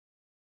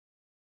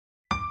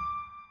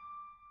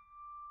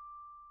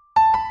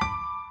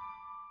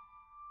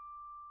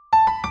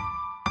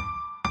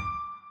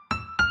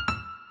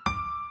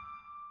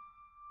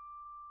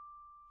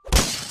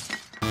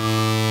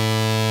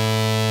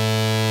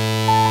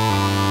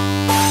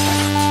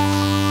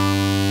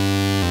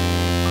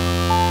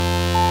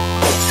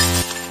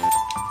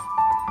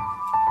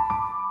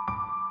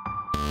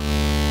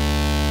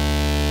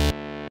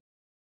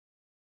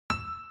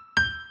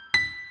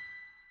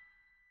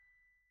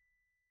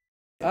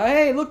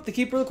Hey, look, the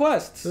keeper of the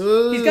quest.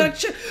 He's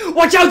got a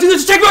watch out, dude,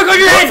 there's a check mark on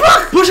your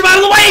head! Push him out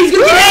of the way, he's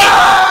gonna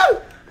get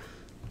hit!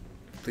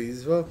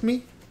 Please vote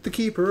me, the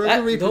keeper of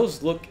the Reaper.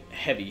 Those look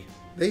heavy.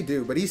 They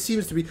do, but he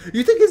seems to be...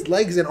 You think his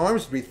legs and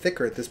arms would be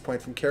thicker at this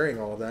point from carrying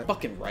all of that.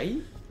 Fucking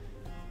right?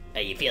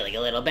 Are you feeling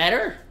a little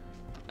better?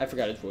 I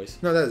forgot his voice.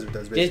 No, that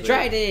does basically. Just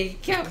try to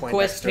count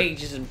quest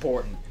pages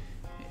important.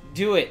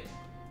 Do it.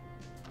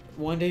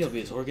 One day you'll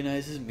be as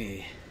organized as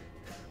me.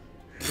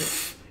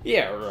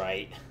 Yeah,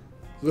 right.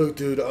 Look,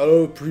 dude, I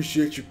don't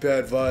appreciate your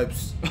bad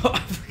vibes. I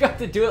forgot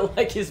to do it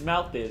like his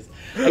mouth is.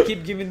 I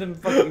keep giving them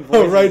fucking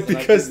voices. Oh, right,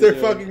 because their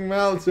fucking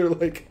mouths are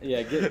like...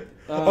 Yeah, get... you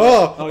can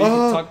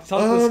talk to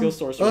the skill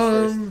source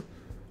first.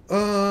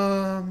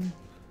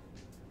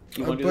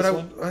 You want to do this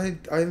one?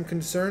 I'm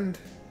concerned.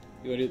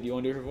 You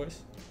want to do her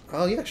voice?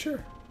 Oh, yeah,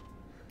 sure.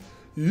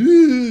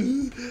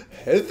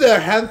 Hey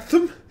there,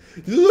 handsome.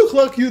 You look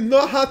like you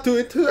know how to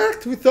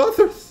interact with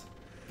others.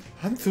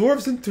 And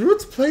dwarves and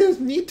druids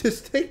players need to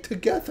stay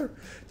together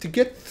to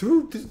get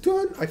through this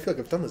done. I feel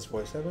like I've done this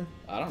voice, haven't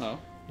I don't know.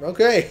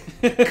 Okay.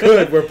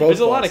 Good, we're both There's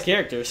a lot of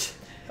characters.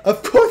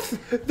 Of course,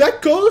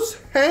 that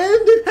goes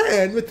hand in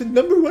hand with the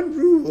 #1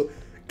 rule.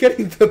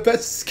 Getting the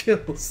best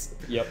skills.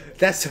 Yep.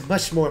 That's a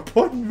much more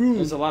important rule.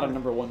 There's a lot of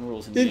 #1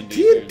 rules in D&D.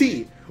 D&D.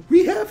 D&D,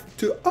 we have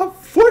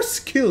 4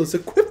 skills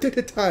equipped at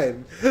a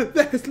time.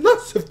 There's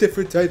lots of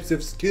different types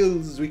of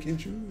skills we can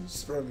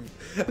choose from.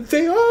 And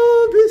they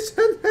all be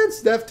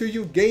enhanced after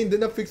you've gained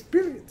enough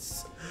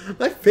experience.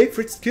 My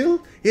favorite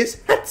skill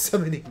is hat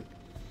summoning.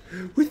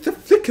 With the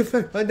flick of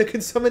my mind, I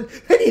can summon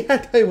any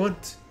hat I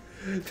want.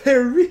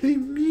 They're really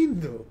mean,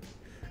 though.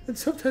 And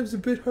sometimes a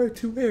bit hard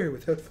to wear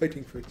without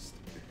fighting first.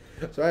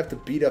 So I have to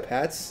beat up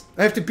hats?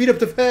 I have to beat up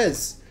the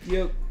Fez!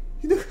 Yep.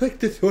 You look like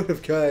the sort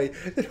of guy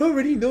that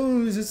already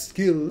knows a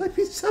skill. Let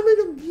me summon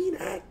a mean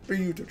hat for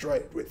you to try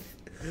it with.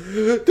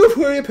 Don't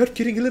worry about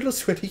getting a little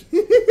sweaty.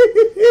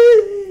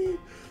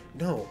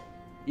 No.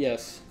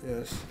 Yes.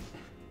 Yes.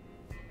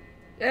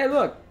 Hey,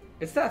 look.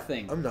 It's that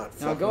thing. I'm not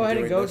fucking Now go ahead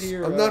and go this. to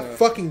your... I'm not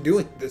fucking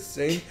doing this,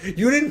 Zane.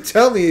 You didn't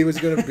tell me it was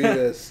going to be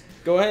this.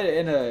 Go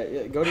ahead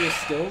and go to your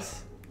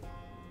skills.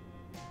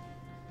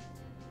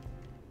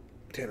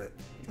 Damn it.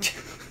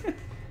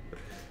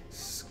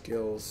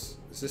 Skills.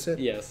 Is this it?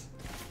 Yes.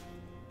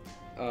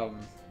 I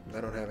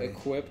don't have any.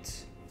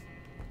 Equipped.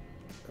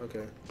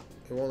 Okay.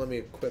 It won't let me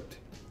equipped.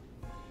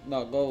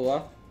 No, go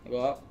up.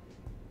 Go up.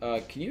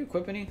 Can you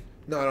equip any?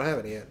 No, I don't have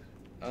any yet.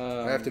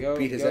 I have to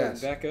beat his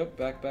ass. Back up.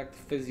 Back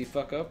fizzy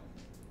fuck up.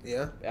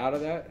 Yeah? Out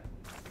of that.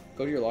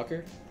 Go to your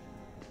locker.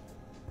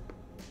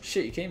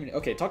 Shit, you came in.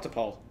 Okay, talk to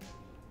Paul.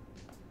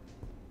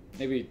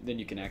 Maybe then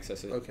you can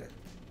access it. Okay.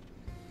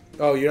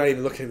 Oh, you're not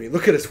even looking at me.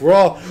 Look at us.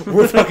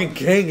 We're fucking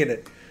ganging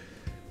it.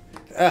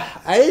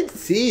 I didn't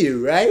see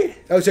you, right?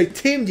 I was like,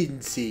 Tim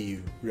didn't see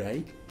you,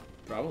 right?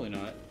 Probably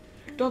not.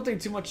 Don't think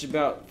too much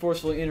about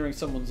forcefully entering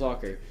someone's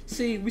locker.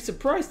 See, we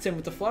surprise Tim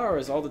with the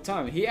flowers all the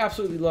time, and he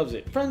absolutely loves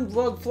it. Friends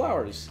love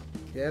flowers.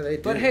 Yeah, they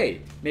do. But hey,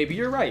 maybe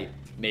you're right.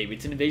 Maybe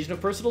it's an invasion of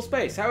personal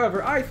space.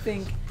 However, I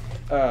think...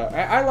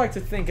 I like to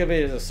think of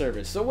it as a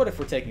service. So what if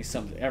we're taking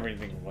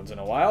everything once in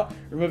a while?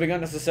 Removing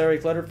unnecessary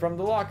clutter from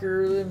the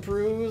locker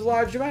improves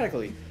lives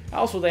dramatically.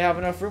 Also, they have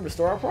enough room to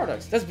store our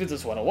products. That's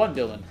Business 101,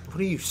 Dylan. What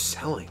are you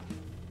selling?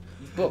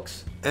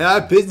 Books. And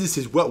our business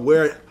is what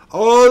we're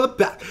all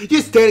about.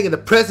 You're standing in the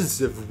presence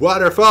of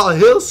Waterfall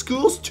Hill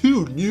School's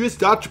 2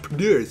 newest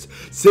entrepreneurs.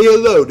 Say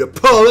hello to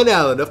Paul and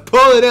Alan of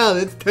Paul and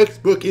Alan's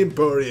Textbook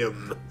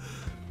Emporium.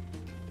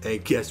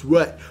 And guess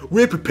what?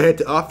 We're prepared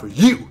to offer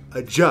you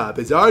a job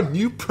as our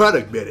new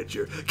product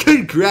manager.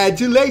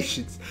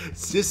 Congratulations!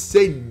 Just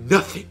say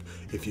nothing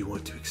if you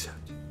want to accept.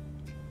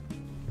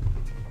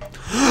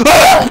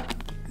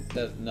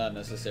 That's not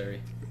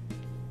necessary.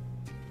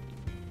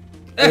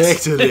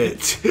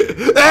 Excellent!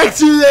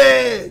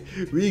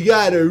 Excellent! We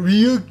got a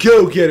real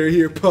go-getter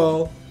here,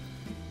 Paul.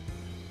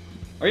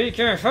 Are you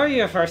careful,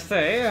 you first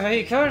say?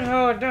 You can't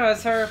how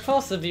does how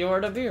repulsive you are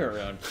to be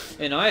around.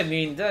 And I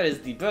mean that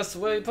is the best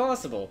way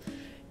possible.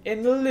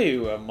 In the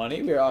lieu of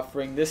money, we're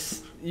offering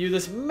you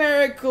this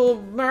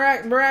miraculous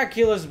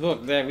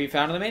book that we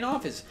found in the main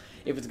office.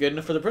 If it's good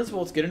enough for the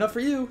principal, it's good enough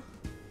for you.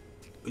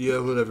 Yeah,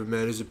 whatever,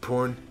 man. Is it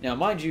porn? Now,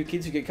 mind you,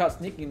 kids who get caught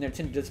sneaking in there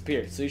tend to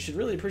disappear, so you should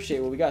really appreciate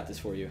what we got this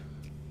for you.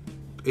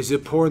 Is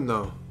it porn,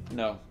 though?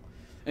 No.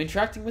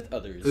 Interacting with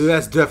others.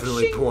 That's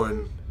definitely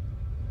porn.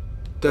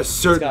 That's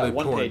certainly porn.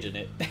 It's got one page in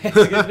it. As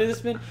a good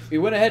businessman, we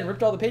went ahead and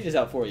ripped all the pages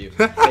out for you.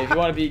 If you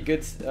want to be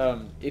good,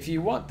 if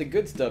you want the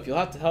good stuff, you'll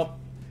have to help.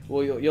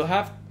 Well, you'll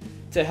have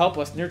to help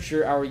us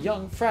nurture our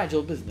young,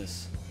 fragile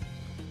business.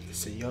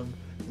 It's a young,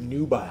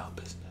 nubile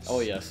business. Oh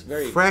yes,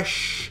 very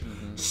fresh,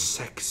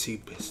 sexy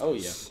business. Oh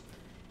yeah.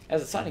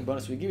 As a signing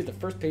bonus, we give you the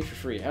first page for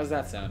free. How's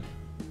that sound?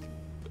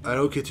 I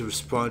don't get to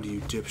respond to you,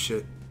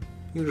 dipshit.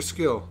 You're a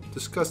skill.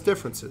 Discuss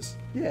differences.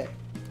 Yeah.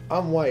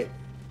 I'm white.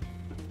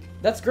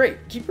 That's great.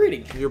 Keep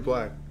reading. You're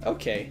black.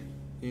 Okay.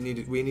 We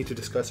need to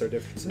discuss our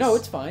differences. No,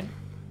 it's fine.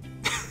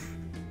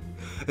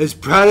 As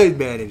product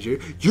manager,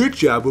 your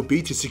job will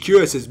be to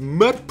secure us as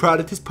much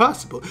product as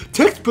possible.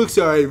 Textbooks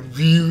are a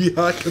really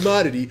hot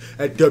commodity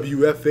at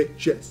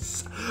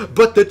WFHS.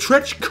 But the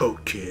trench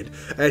coat kid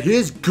and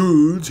his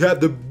goons have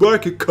the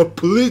market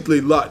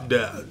completely locked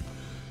down.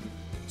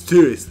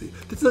 Seriously,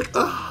 there's like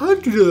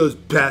 100 of those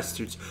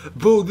bastards.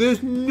 But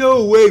there's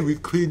no way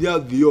we've cleaned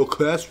out the old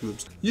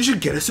classrooms. You should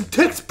get us some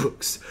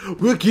textbooks.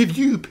 We'll give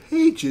you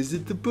pages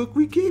of the book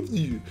we gave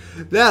you.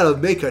 That'll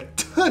make a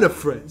ton of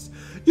friends.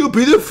 You'll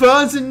be the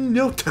Fonz in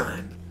no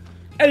time.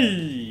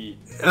 Hey!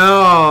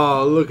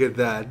 Oh, look at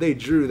that. They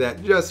drew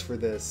that just for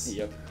this.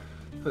 Yep.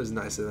 That was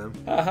nice of them.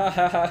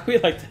 We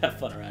like to have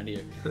fun around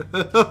here.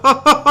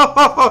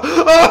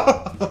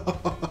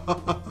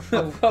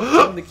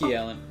 Welcome the key,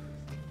 Alan.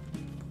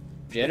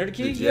 Janitor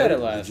key? You had it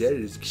last.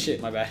 Janitor's key.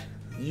 Shit, my bad.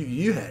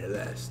 You had it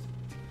last.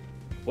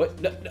 What?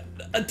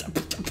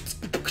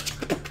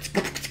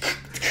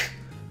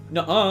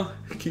 No.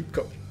 Keep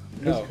going.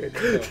 No.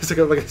 Just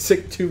like a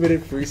sick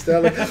 2-minute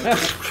freestyle.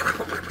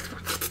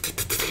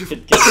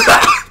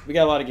 We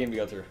got a lot of game to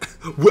go through.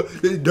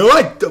 What? No,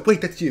 I don't.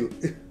 Wait, that's you.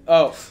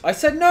 Oh, I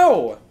said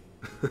no.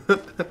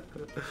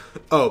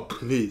 Oh,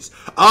 please.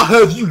 I'll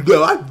have you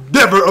know I've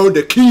never owned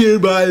a key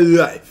in my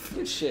life.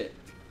 Good shit.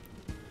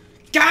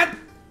 God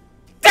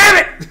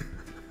damn it!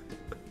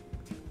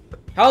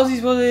 How's he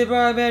supposed to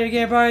buy a man? You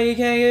can't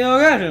get no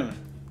gun.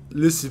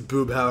 Listen,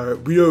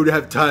 Boomhauer, we don't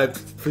have time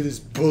for this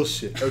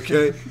bullshit,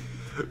 okay?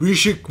 We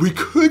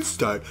could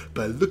start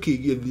by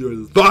looking in your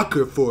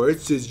locker for it,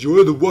 since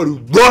you're the one who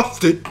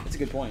lost it. That's a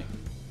good point.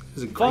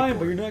 That's a great Fine, point.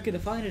 but you're not gonna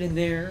find it in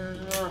there.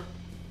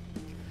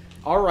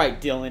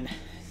 Alright, Dylan.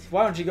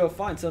 Why don't you go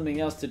find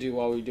something else to do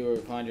while we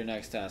find your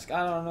next task?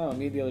 I don't know,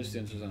 meet the other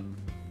students or something.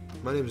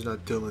 My name's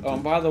not Dylan. Oh,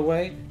 and by the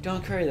way,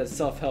 don't carry that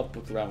self-help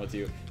book around with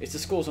you. It's the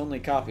school's only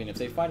copy, and if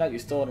they find out you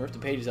stole it and ripped the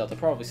pages out, they'll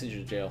probably send you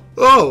to jail.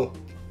 Oh!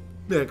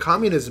 Man,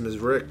 communism is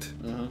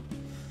rigged. Do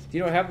you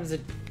know what happens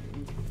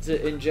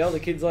in jail to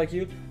kids like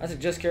you? I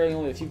suggest carrying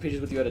only a few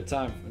pages with you at a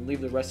time and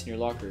leave the rest in your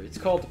locker. It's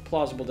called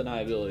plausible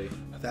deniability.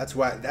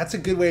 That's a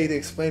good way to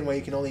explain why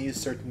you can only use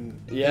certain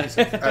things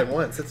at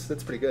once.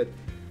 That's pretty good.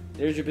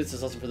 There's your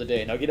business lesson for the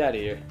day. Now get out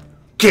of here.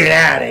 Get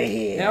out of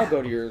here! Now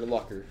go to your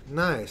locker.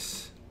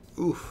 Nice.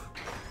 Oof.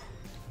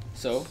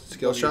 So,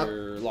 Skill go shop? to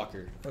your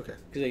locker. Okay.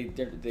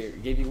 Because they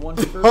gave you one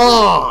for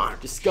On!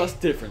 discuss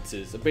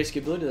differences. A basic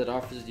ability that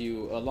offers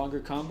you a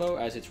longer combo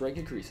as its rank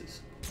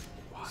increases.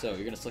 Why? So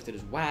you're gonna select it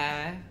as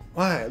Y.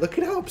 Why? Look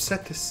at how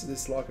upset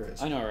this locker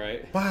is. I know,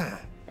 right? Why?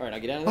 Alright, now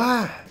get out of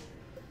there.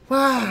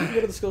 Why? You can go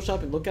Why? to the skill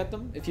shop and look at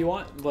them if you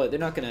want, but they're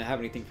not gonna have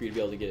anything for you to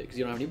be able to get because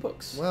you don't have any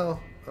books.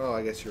 Well, oh,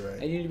 I guess you're And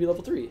right. you need to be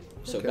level 3.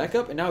 So Okay. back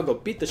up and now go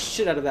beat the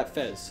shit out of that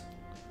Fez.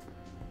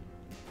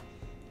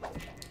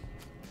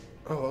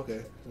 Oh,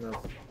 okay. No.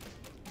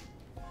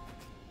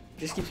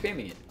 Just keep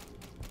spamming it.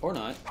 Or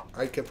not.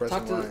 I kept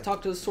pressing Y.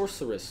 Talk to the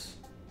sorceress.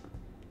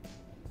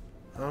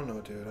 I don't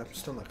know, dude. I'm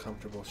still not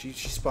comfortable. She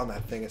spun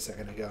that thing a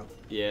second ago.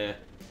 Yeah.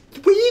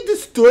 We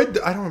destroyed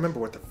I don't remember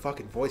what the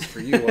fucking voice for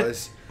you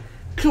was.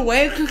 The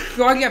way to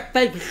destroy your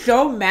face is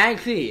so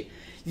messy.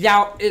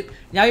 Now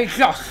you're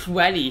so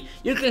sweaty.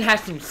 You can have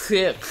some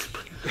chips.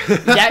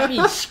 That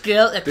means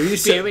skill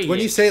experience. When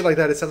you say it like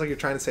that, it sounds like you're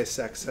trying to say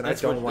sex, and I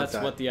don't want that.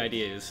 That's what the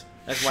idea is.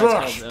 That's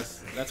why it's called,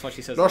 that's why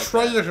she says That's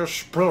like why that. you're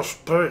spill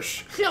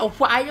space. So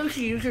why don't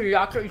you use your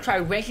locker and try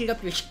ranking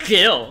up your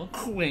skill?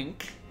 Quink.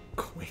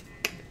 Twink.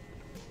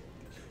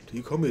 Do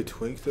you call me a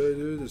twink though,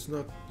 dude? It's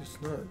not.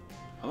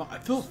 I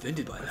feel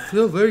offended by I that.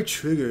 feel very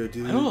triggered,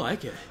 dude. I don't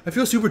like it. I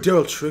feel super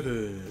Daryl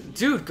triggered.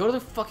 Dude, go to the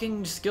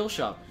fucking skill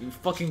shop, you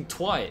fucking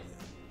twat.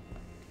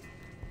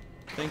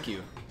 Thank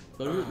you.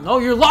 No,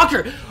 your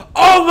locker!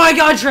 Oh my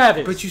god,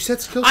 Travis! But you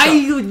said skill shop.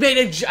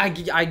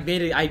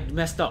 I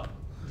messed up.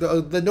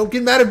 Then don't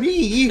get mad at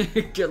me.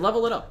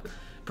 Level it up.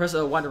 Press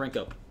Y to rank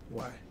up.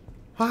 Why?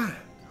 Why?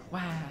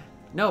 Why?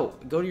 No,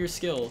 go to your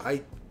skill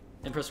I.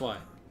 and press Y.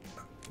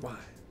 Why?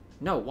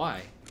 No,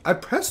 Y. I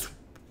pressed.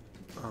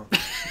 Oh.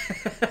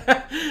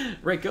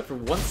 Rank up from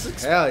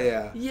 160. Hell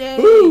yeah. Yay,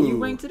 Woo! you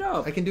ranked it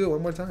up. I can do it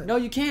one more time. No,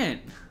 you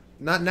can't.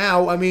 Not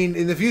now. I mean,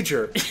 in the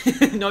future.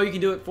 No, you can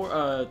do it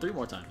for 3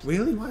 more times.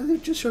 Really? Why did they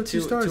just show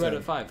 2 stars? 2 out then?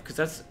 of 5, because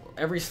that's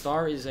every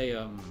star is it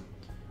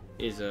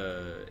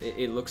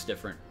looks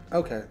different.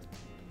 Okay.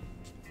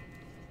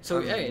 So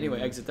hey,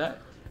 anyway, exit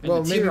that. And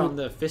well, the maybe tier on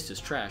the fist is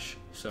trash.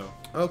 So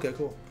Okay,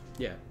 cool.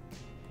 yeah.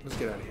 Let's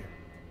get out of here.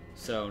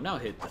 So now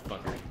hit the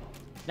fucker.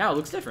 Now it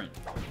looks different,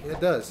 Yeah,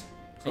 it does.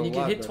 and A you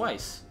can lot hit better.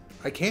 twice.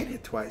 I can't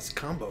hit twice.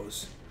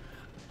 Combos.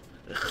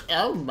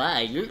 Oh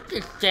my, you're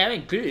just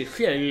staring good.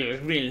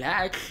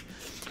 Relax.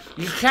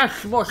 You sound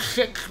more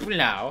sexy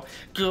now.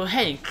 Go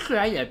ahead and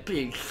try that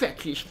big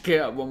sexy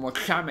skill one more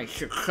time at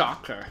your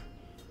soccer.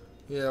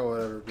 Yeah,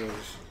 whatever goes.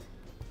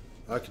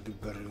 I could do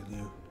better than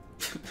you.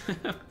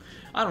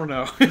 I don't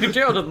know.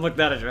 Gerald doesn't look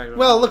that attractive.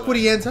 Well, look what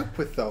he ends up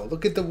with, though.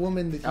 Look at the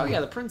woman. That Oh yeah,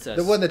 the princess.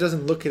 the one that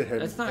doesn't look at him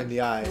That's not in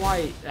the eye.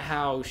 quite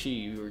how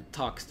she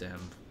talks to him.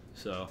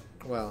 So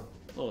Well,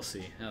 we'll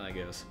see how that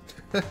goes.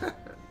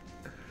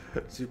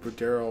 Super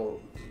Daryl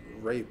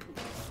rape.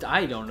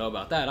 I don't know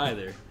about that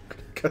either.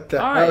 Cut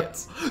that Alright.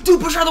 out.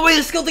 Dude, push her out of the way.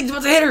 The skill thing's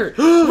about to hit her.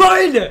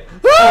 Run!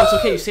 Oh, it's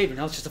okay. You saved her.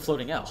 Now it's just a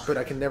floating L. But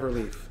I can never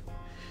leave.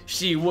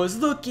 She was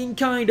looking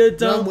kinda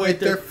dumb with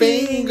her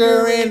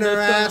finger in her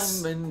the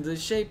ass. thumb in the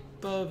shape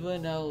of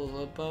an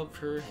L above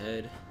her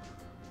head.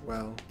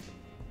 Well,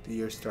 the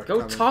years start Go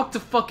coming. talk to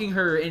fucking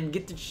her and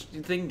get the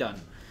thing done.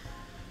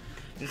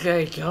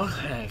 Okay, don't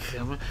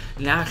handsome.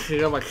 Now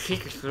to know what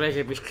secrets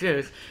related to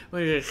skills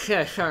when you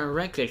set a certain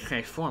rank they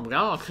transform. But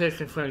all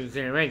systems when you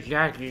generate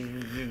that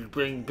you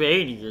bring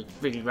baby you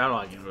figure out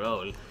on your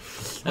own.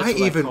 Why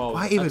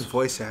even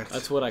voice act?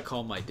 That's what I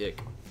call my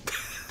dick.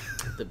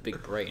 The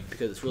big brain,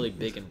 because it's really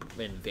big and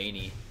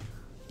veiny.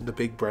 The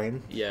big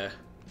brain? Yeah.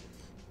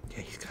 Yeah,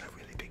 he's got a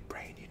really big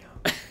brain, you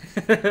know.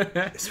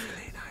 It's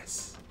really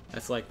nice.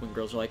 That's like when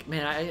girls are like,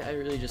 man, I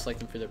really just like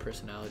them for their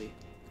personality.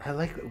 I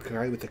like a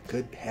guy with a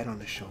good head on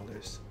his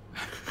shoulders.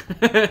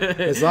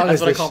 That's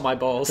what I call my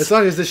balls. As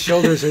long as the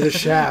shoulders are the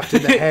shaft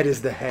and the head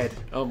is the head.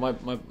 Oh,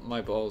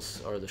 my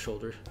balls are the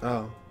shoulder.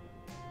 Oh.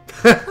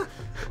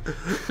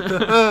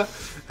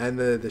 And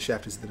the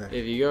shaft is the neck.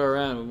 If you go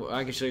around,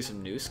 I can show you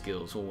some new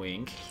skills.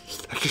 Wink.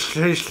 I can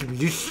show you some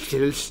new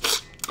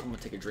skills. I'm gonna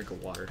take a drink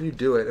of water. You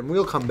do it, and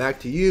we'll come back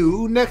to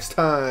you next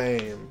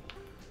time.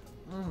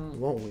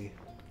 Won't we?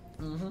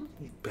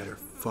 You better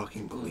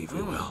fucking believe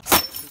we will.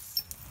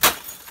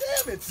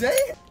 Damn it, Zay!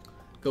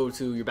 Go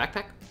to your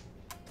backpack.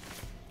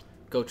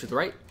 Go to the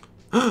right.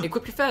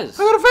 Equip your fez.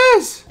 I got a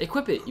fez!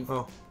 Equip it.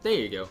 Oh. There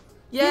you go.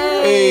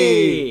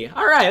 Yay! Yay!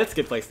 All right, that's a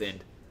good place to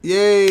end.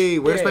 Yay!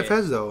 Where's my Yay.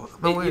 fez, though?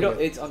 I'm not wearing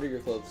it. It's under your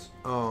clothes.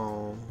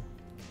 Oh.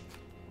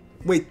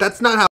 Wait, that's not how.